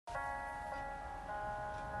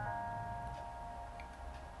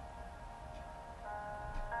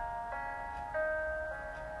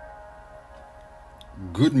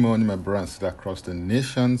Good morning, my brothers across the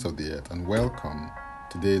nations of the earth, and welcome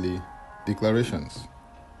to Daily Declarations.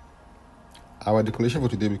 Our declaration for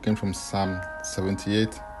today came from Psalm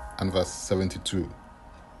 78 and verse 72,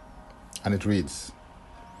 and it reads,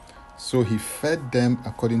 "So he fed them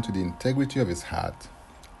according to the integrity of his heart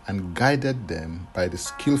and guided them by the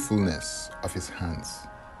skillfulness of his hands."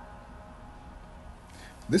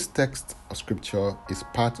 This text of scripture is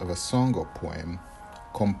part of a song or poem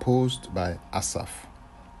composed by Asaph.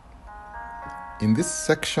 In this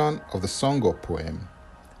section of the song or poem,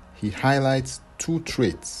 he highlights two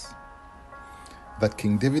traits that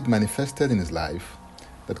King David manifested in his life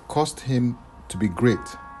that caused him to be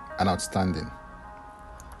great and outstanding.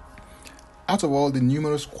 Out of all the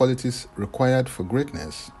numerous qualities required for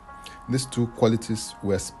greatness, these two qualities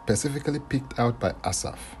were specifically picked out by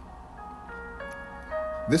Asaph.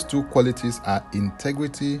 These two qualities are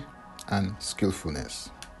integrity and skillfulness.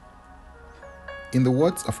 In the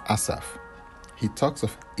words of Asaph, he talks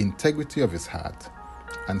of integrity of his heart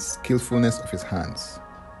and skillfulness of his hands.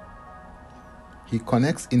 He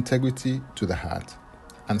connects integrity to the heart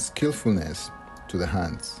and skillfulness to the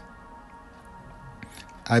hands.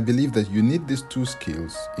 I believe that you need these two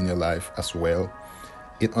skills in your life as well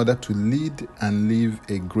in order to lead and live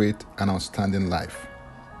a great and outstanding life.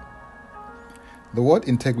 The word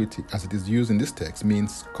integrity, as it is used in this text,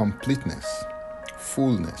 means completeness,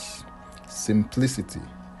 fullness, simplicity,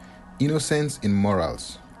 innocence in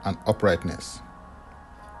morals, and uprightness.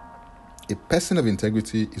 A person of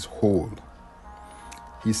integrity is whole.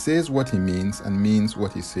 He says what he means and means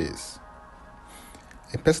what he says.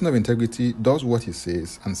 A person of integrity does what he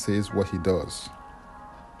says and says what he does.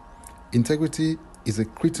 Integrity is a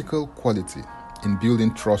critical quality in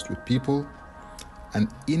building trust with people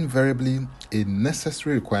and invariably a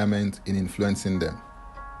necessary requirement in influencing them.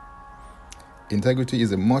 Integrity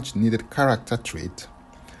is a much needed character trait,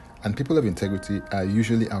 and people of integrity are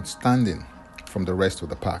usually outstanding from the rest of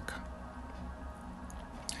the pack.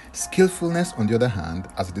 Skillfulness, on the other hand,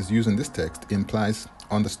 as it is used in this text, implies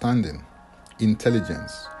understanding,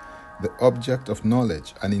 intelligence, the object of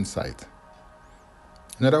knowledge and insight.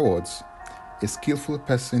 In other words, a skillful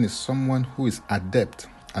person is someone who is adept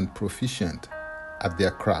and proficient at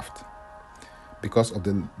their craft because of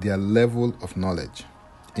their level of knowledge,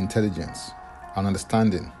 intelligence, and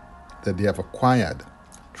understanding that they have acquired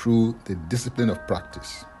through the discipline of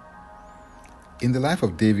practice. In the life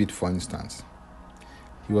of David, for instance,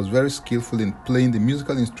 he was very skillful in playing the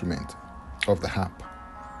musical instrument of the harp.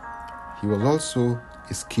 He was also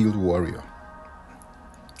a skilled warrior.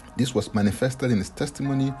 This was manifested in his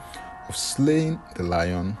testimony of slaying the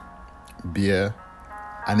lion, bear,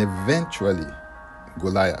 and eventually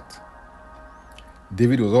Goliath.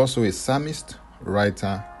 David was also a psalmist,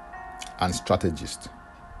 writer, and strategist.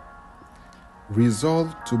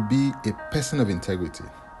 Resolve to be a person of integrity,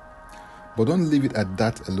 but don't leave it at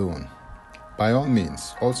that alone. By all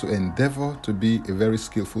means, also endeavor to be a very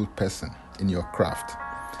skillful person in your craft,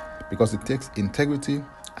 because it takes integrity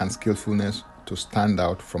and skillfulness to stand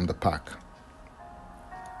out from the pack.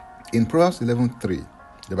 In Proverbs 11:3,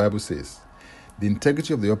 the Bible says, "The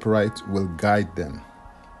integrity of the upright will guide them,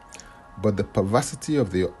 but the perversity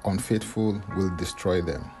of the unfaithful will destroy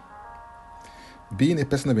them." Being a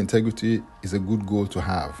person of integrity is a good goal to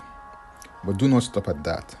have, but do not stop at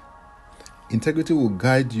that. Integrity will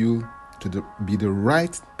guide you to be the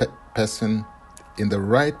right person in the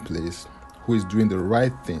right place who is doing the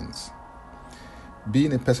right things.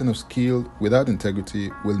 Being a person of skill without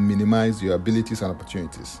integrity will minimize your abilities and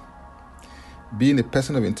opportunities. Being a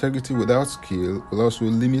person of integrity without skill will also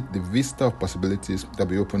limit the vista of possibilities that will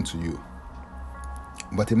be open to you.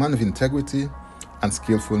 But a man of integrity and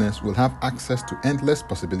skillfulness will have access to endless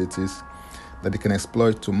possibilities that he can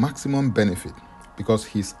exploit to maximum benefit because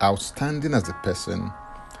he's outstanding as a person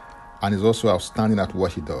and is also outstanding at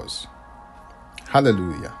what he does.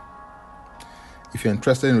 Hallelujah. If you're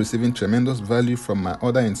interested in receiving tremendous value from my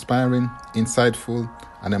other inspiring, insightful,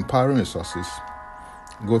 and empowering resources,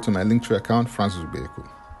 go to my Linktree account, Francis Ubeku.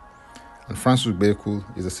 And Francis Ubeku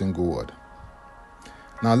is a single word.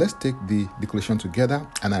 Now let's take the declaration together,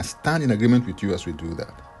 and I stand in agreement with you as we do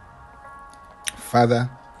that.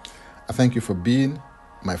 Father, I thank you for being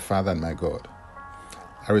my Father and my God.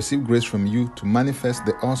 I receive grace from you to manifest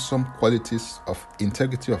the awesome qualities of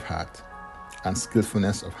integrity of heart and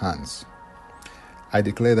skillfulness of hands. I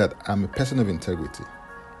declare that I'm a person of integrity.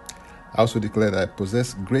 I also declare that I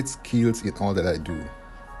possess great skills in all that I do.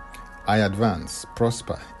 I advance,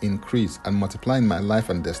 prosper, increase, and multiply in my life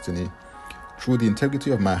and destiny through the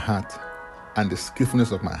integrity of my heart and the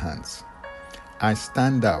skillfulness of my hands. I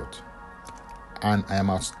stand out and I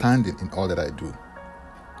am outstanding in all that I do.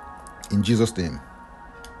 In Jesus' name,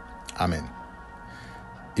 amen.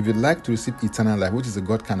 If you'd like to receive eternal life, which is a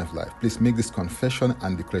God kind of life, please make this confession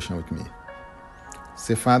and declaration with me.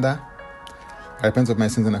 Say, Father, I repent of my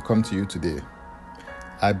sins and I come to you today.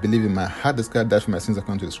 I believe in my heart that God died for my sins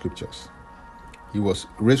according to the scriptures. He was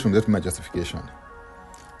raised from death for my justification.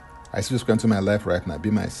 I receive Jesus Christ into my life right now.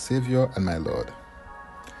 Be my Savior and my Lord.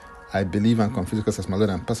 I believe and confess Jesus Christ as my Lord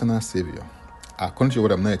and personal Savior. According to your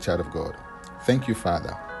word, I'm not a child of God. Thank you,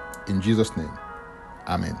 Father. In Jesus' name,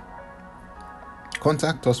 amen.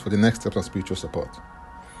 Contact us for the next steps of spiritual support.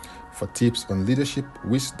 For tips on leadership,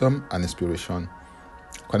 wisdom, and inspiration,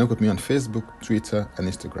 connect with me on Facebook, Twitter, and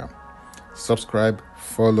Instagram. Subscribe,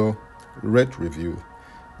 follow, rate, review,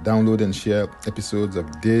 download and share episodes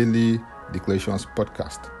of Daily Declarations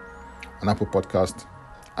podcast on Apple Podcast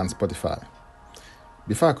and Spotify.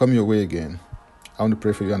 Before I come your way again, I want to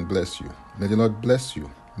pray for you and bless you. May the Lord bless you.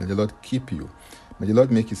 May the Lord keep you. May the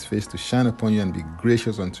Lord make his face to shine upon you and be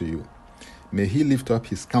gracious unto you. May he lift up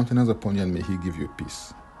his countenance upon you and may he give you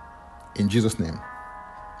peace. In Jesus' name,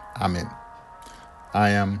 amen. I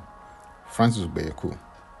am Francis Ubeyeku.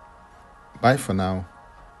 Bye for now,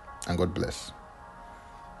 and God bless.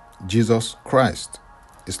 Jesus Christ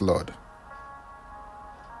is Lord.